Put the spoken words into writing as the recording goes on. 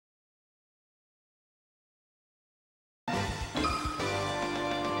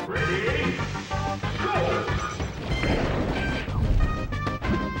Ready? Go!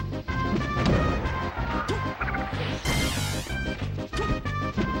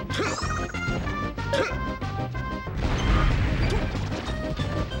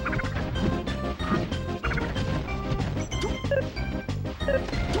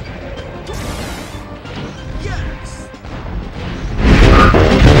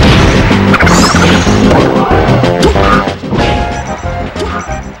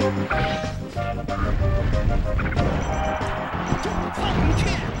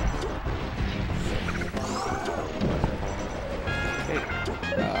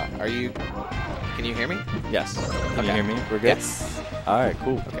 Can you hear me? Yes. Can Okay. you hear me? We're good? Yes. All right,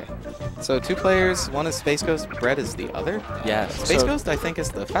 cool. Okay. So 2 players, one is Spaceghost, Bred is the other. Yes. Spaceghost, I think, is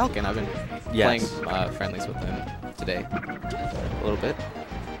the Falcon. I've been Yes. playing friendlies with him today a little bit.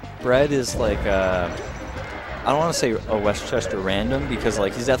 Bred is like, I don't want to say a Westchester random because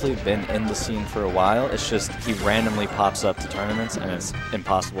like he's definitely been in the scene for a while. It's just he randomly pops up to tournaments and it's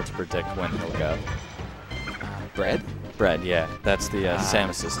impossible to predict when he'll go. Bred? Bred, yeah. That's the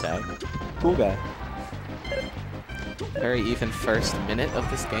Samus's tag. Cool guy. Very even first minute of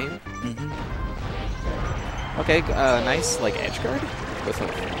this game. Mm-hmm. Okay, nice like edge guard with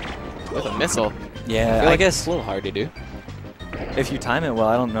a missile. Yeah, I I guess guess it's a little hard to do. if you time it well,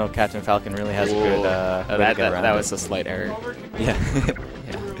 I don't know if Captain Falcon really has a good way to get around that it. was a slight error. Yeah.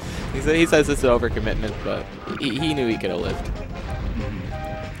 Yeah. He says it's an overcommitment, but he knew he could have lived.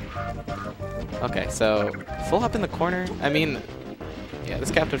 Okay, so full up in the corner. I mean, yeah,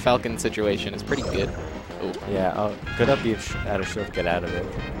 this Captain Falcon situation is pretty good. Ooh. Yeah, good up each at a shield to get out of it.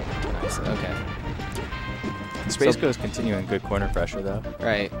 Nice. Okay. Spaceghost continuing good corner pressure though.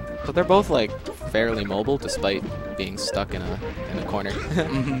 Right, but they're both like fairly mobile despite being stuck in a corner.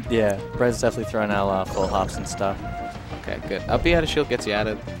 Yeah, Bred's definitely throwing out full hops and stuff. Okay, good. Up B out of shield gets you out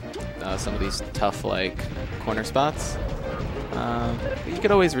of some of these tough like corner spots. You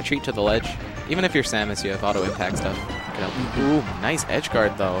could always retreat to the ledge. Even if you're Samus, you have auto impact stuff. Ooh, nice edge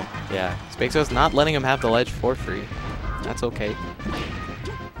guard though. Yeah. Spaceghost not letting him have the ledge for free. That's okay.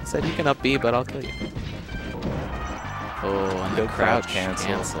 He said you can up B, but I'll kill you. Oh, and Good the crouch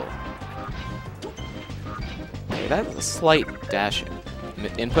cancel. Okay, that's a slight dash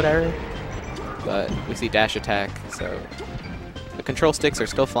input error, but we see dash attack, so the control sticks are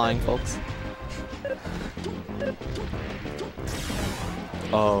still flying, folks.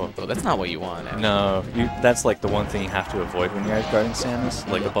 Oh. Oh, that's not what you want. Actually. No, that's like the one thing you have to avoid when you're edge guarding Samus.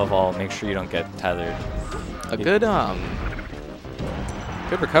 Like above all, make sure you don't get tethered. A good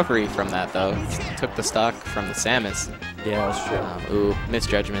good recovery from that though. Took the stock from the Samus. Yeah, that's true. Ooh,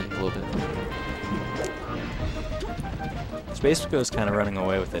 misjudgment a little bit. Spaceghost kind of running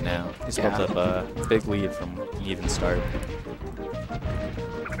away with it now. He's built up a big lead from an even start.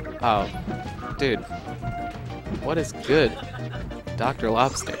 Oh, dude, what is good? Dr.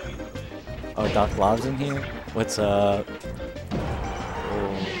 Lobster. Oh, Doc Lob's in here? What's up?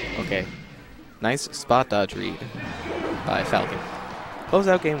 Oh, okay. Nice spot dodge read by Falcon. Close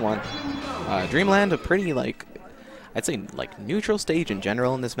out game 1. Dreamland, a pretty, like, I'd say, like, neutral stage in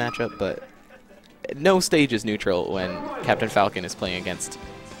general in this matchup, but no stage is neutral when Captain Falcon is playing against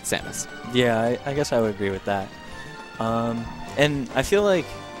Samus. Yeah, I guess I would agree with that. And I feel like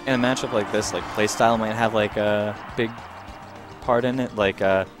in a matchup like this, like, playstyle might have, like, a big part in it. Like,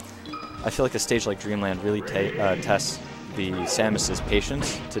 I feel like a stage like Dreamland really tests the Samus's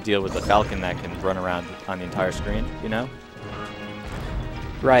patience to deal with the Falcon that can run around on the entire screen, you know?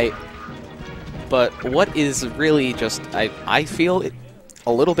 Right. But what is really just, I feel it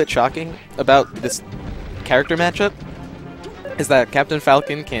a little bit shocking about this character matchup is that Captain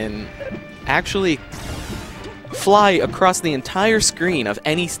Falcon can actually fly across the entire screen of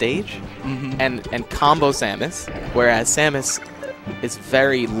any stage and combo Samus, whereas Samus is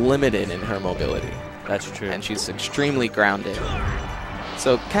very limited in her mobility. That's true. And she's extremely grounded.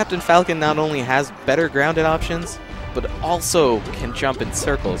 So Captain Falcon not only has better grounded options, but also can jump in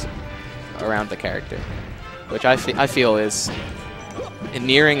circles around the character, which I feel is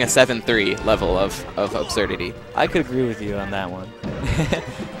nearing a 7-3 level of absurdity. I could agree with you on that one.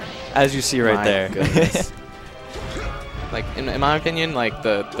 As you see right My there. goodness. Like, in my opinion, like,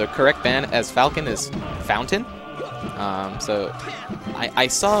 the correct ban as Falcon is Fountain. So I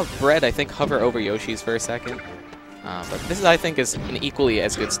saw Bred, I think, hover over Yoshi's for a second. But this, I think, is an equally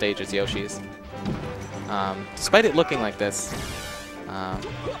as good stage as Yoshi's. Despite it looking like this,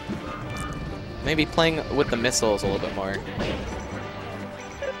 maybe playing with the missiles a little bit more.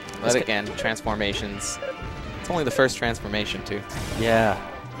 But again, transformations. It's only the first transformation, too. Yeah.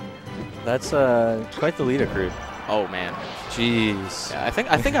 That's quite the lead accrued. Oh man. Jeez. Yeah, I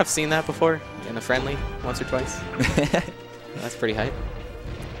think I've seen that before in a friendly once or twice. That's pretty hype.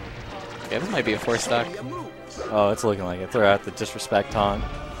 Okay, this might be a 4-stock. Oh, it's looking like it. Throw out the disrespect taunt.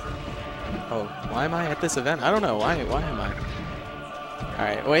 Oh, why am I at this event? I don't know. Why am I? All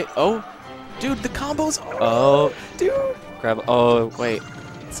right, wait. Oh, dude, the combos. Oh, dude. grab. Oh, Wait,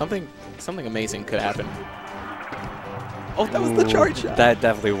 something amazing could happen. Oh, that was the charge shot. That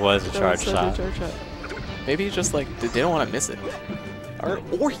definitely was a That charge was such shot. a charge shot. Maybe he's just like they don't want to miss it,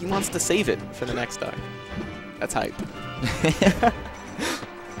 or he wants to save it for the next stock. That's hype.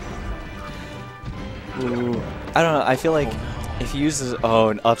 Ooh. I don't know. I feel like if he uses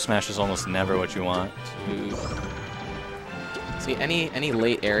an up smash is almost never what you want. Dude. See, any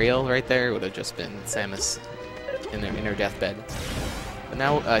late aerial right there would have just been Samus in her deathbed. But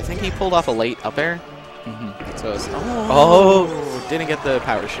now I think he pulled off a late up air. Mm-hmm. So it's, Oh! Didn't get the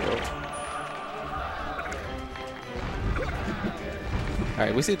power shield. All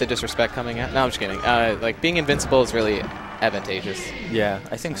right, we see the disrespect coming out. No, I'm just kidding. Like being invincible is really advantageous. Yeah,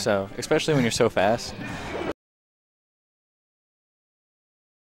 I think so. Especially when you're so fast.